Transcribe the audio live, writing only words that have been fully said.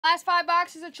last 5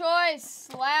 boxes of choice.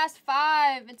 Last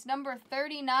 5. It's number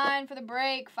 39 for the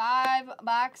break. 5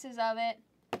 boxes of it.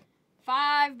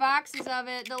 5 boxes of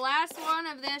it. The last one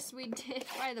of this we did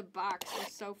by the box. It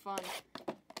was so fun.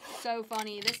 So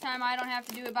funny. This time I don't have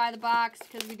to do it by the box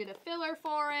because we did a filler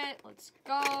for it. Let's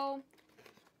go.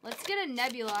 Let's get a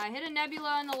nebula. I hit a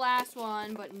nebula in the last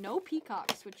one, but no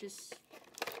peacocks, which is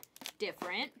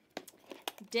different.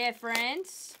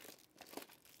 Different.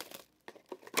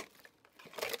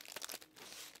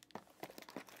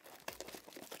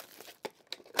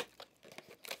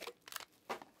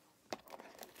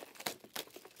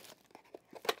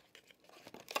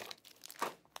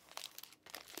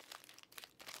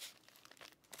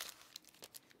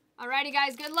 Alrighty,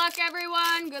 guys. Good luck,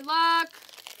 everyone. Good luck.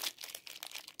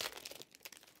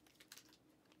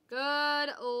 Good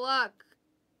luck.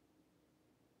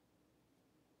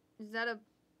 Is that a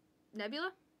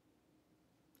nebula?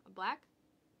 A black?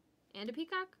 And a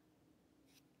peacock?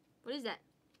 What is that?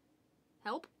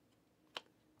 Help?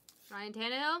 Ryan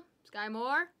Tannehill? Sky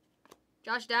Moore?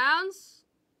 Josh Downs?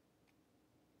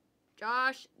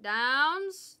 Josh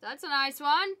Downs. That's a nice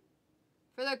one.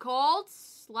 For the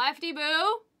Colts. Lefty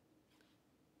Boo.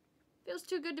 Feels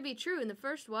too good to be true in the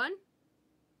first one.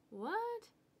 What?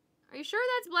 Are you sure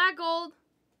that's black gold?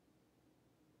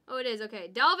 Oh, it is. Okay.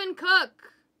 Dalvin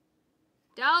Cook.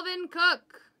 Dalvin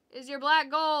Cook is your black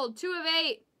gold. 2 of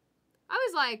 8. I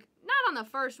was like, not on the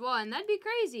first one. That'd be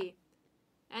crazy.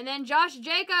 And then Josh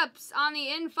Jacobs on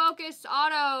the In Focus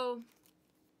auto.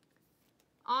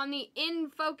 On the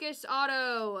In Focus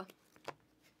auto.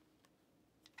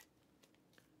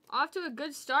 Off to a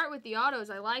good start with the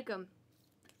autos. I like them.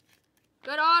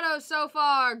 Good autos so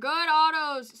far. Good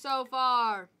autos so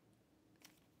far.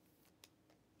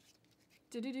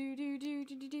 I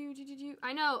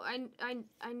know.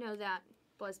 I know that.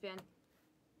 Buzzband.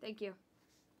 Thank you.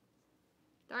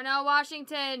 Darnell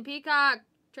Washington. Peacock.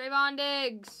 Trayvon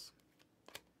Diggs.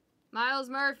 Miles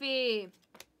Murphy.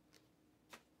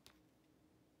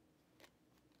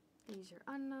 These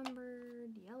are unnumbered.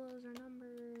 Yellows are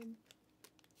numbered.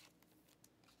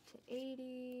 To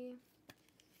 80.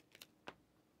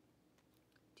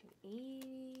 80.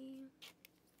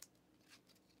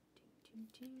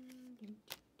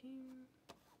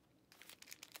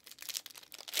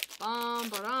 Bum,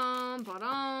 ba-dum,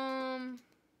 ba-dum.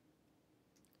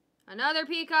 Another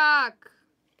peacock.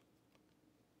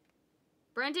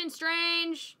 Brenton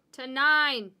Strange to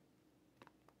 9.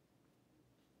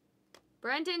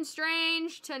 Brenton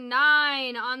Strange to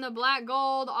 9 on the black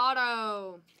gold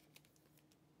auto.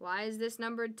 Why is this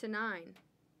numbered to 9?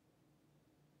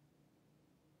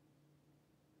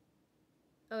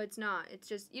 Oh, it's not. It's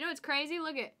just, you know, it's crazy.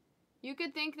 Look at, you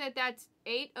could think that that's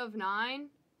 8 of 9,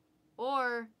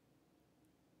 or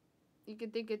you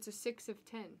could think it's a 6 of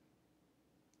 10.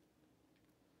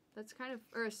 That's kind of,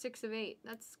 or a 6 of 8.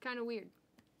 That's kind of weird.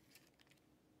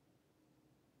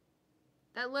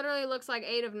 That literally looks like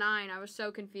 8 of 9. I was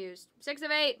so confused. 6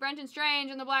 of 8, Brenton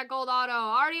Strange in the black gold auto.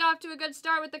 Already off to a good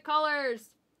start with the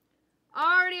colors.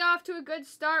 Already off to a good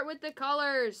start with the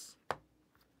colors.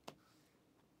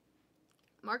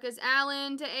 Marcus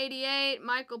Allen to 88.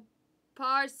 Michael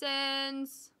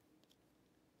Parsons.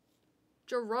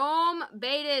 Jerome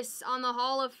Batis on the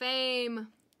Hall of Fame.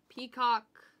 Peacock.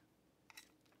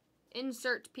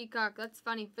 Insert Peacock. That's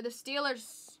funny. For the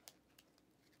Steelers.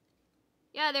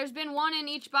 Yeah, there's been 1 in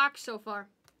each box so far.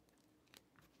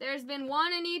 There's been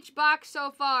 1 in each box so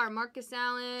far. Marcus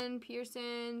Allen,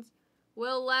 Pearsons,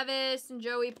 Will Levis, and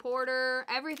Joey Porter.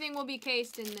 Everything will be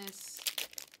cased in this.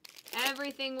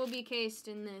 Everything will be cased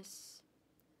in this.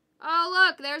 Oh,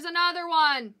 look, there's another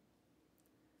one.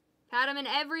 Had him in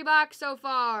every box so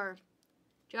far.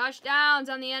 Josh Downs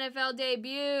on the NFL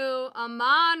debut.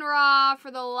 Amon-Ra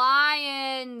for the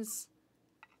Lions.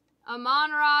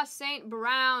 Amon-Ra St.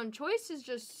 Brown. Choice is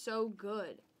just so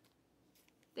good.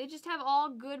 They just have all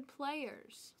good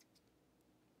players.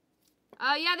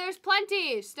 Yeah, there's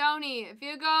plenty, Stoney. If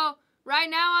you go right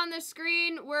now on the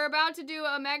screen, we're about to do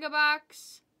a mega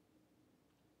box.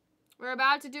 We're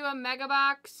about to do a mega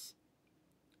box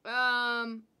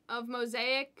of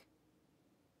Mosaic.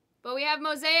 But we have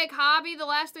Mosaic Hobby, the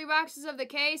last 3 boxes of the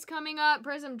case coming up.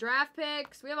 Prism Draft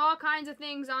Picks. We have all kinds of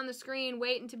things on the screen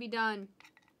waiting to be done.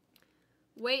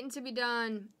 Waiting to be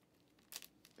done.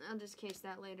 I'll just case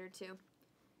that later, too.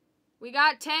 We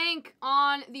got Tank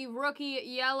on the rookie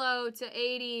yellow to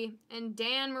 80. And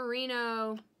Dan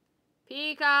Marino.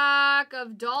 Peacock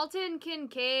of Dalton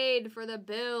Kincaid for the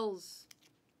Bills.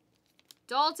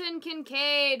 Dalton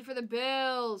Kincaid for the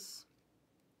Bills.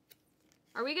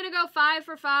 Are we going to go 5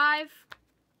 for 5?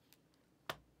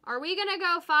 Are we going to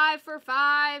go 5 for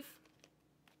 5?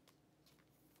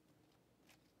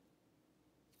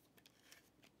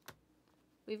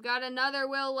 We've got another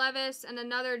Will Levis and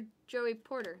another Joey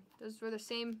Porter. Those were the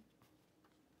same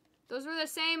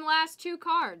last 2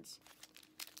 cards.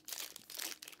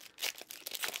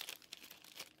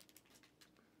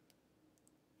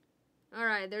 All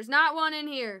right, there's not one in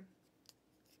here.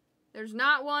 There's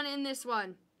not one in this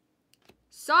one.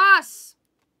 Sauce!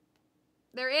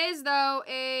 There is, though,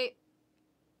 a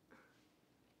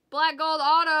black gold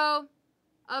auto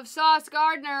of Sauce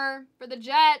Gardner for the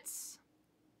Jets.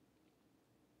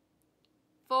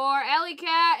 For Ellie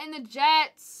Cat and the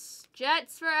Jets.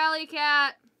 Jets for Ellie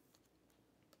Cat.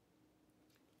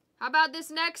 How about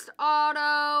this next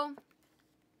auto?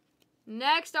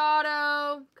 Next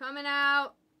auto coming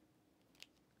out.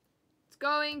 It's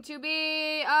going to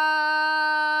be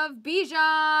of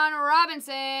Bijan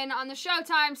Robinson on the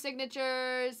Showtime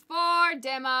signatures for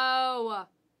Demo.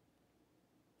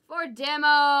 For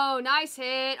Demo. Nice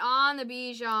hit on the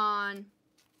Bijan.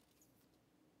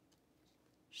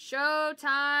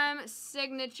 Showtime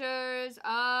signatures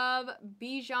of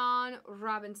Bijan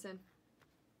Robinson.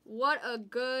 What a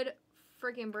good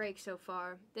freaking break so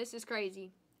far. This is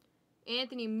crazy.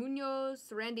 Anthony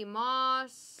Munoz, Randy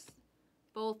Moss,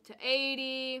 both to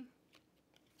 80.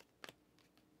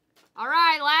 All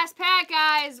right, last pack,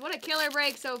 guys. What a killer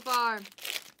break so far.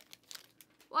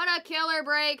 What a killer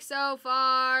break so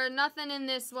far. Nothing in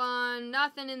this one.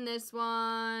 Nothing in this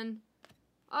one.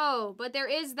 Oh, but there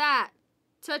is that.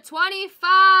 To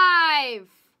 25.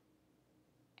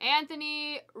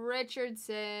 Anthony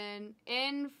Richardson.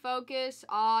 In focus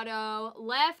auto.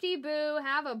 Lefty Boo.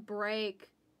 Have a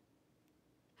break.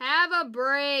 Have a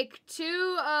break.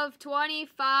 2 of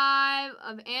 25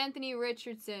 of Anthony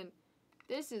Richardson.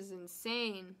 This is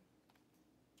insane.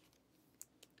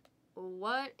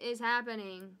 What is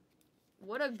happening?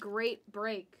 What a great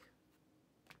break.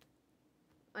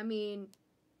 I mean,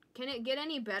 can it get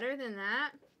any better than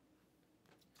that?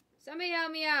 Somebody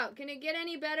help me out. Can it get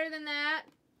any better than that?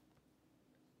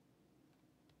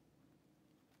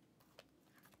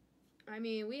 I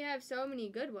mean, we have so many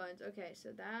good ones. Okay, so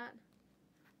that,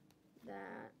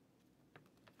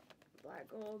 black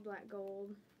gold, black gold.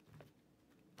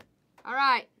 All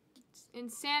right, it's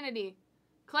insanity.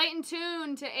 Clayton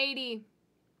Tune to 80.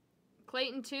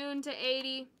 Clayton Tune to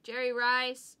 80. Jerry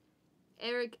Rice.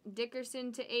 Eric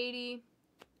Dickerson to 80.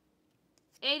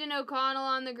 Aiden O'Connell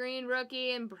on the green,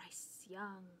 rookie. And Bryce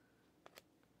Young.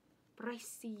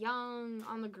 Bryce Young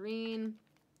on the green.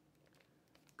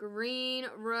 Green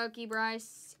rookie,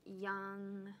 Bryce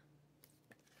Young.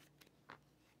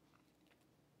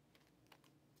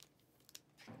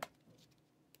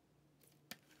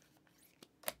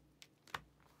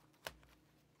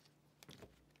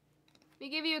 Let me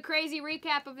give you a crazy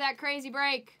recap of that crazy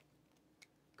break.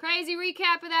 Crazy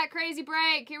recap of that crazy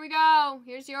break. Here we go.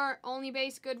 Here's your only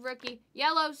base good rookie.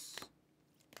 Yellows.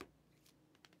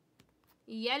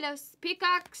 Yellows.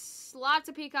 Peacocks. Lots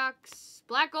of peacocks.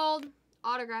 Black gold.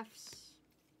 Autographs.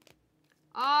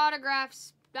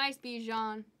 Autographs. Nice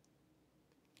Bijan.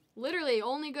 Literally,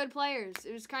 only good players.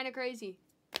 It was kind of crazy.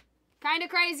 Kind of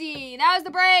crazy. That was the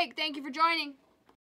break. Thank you for joining.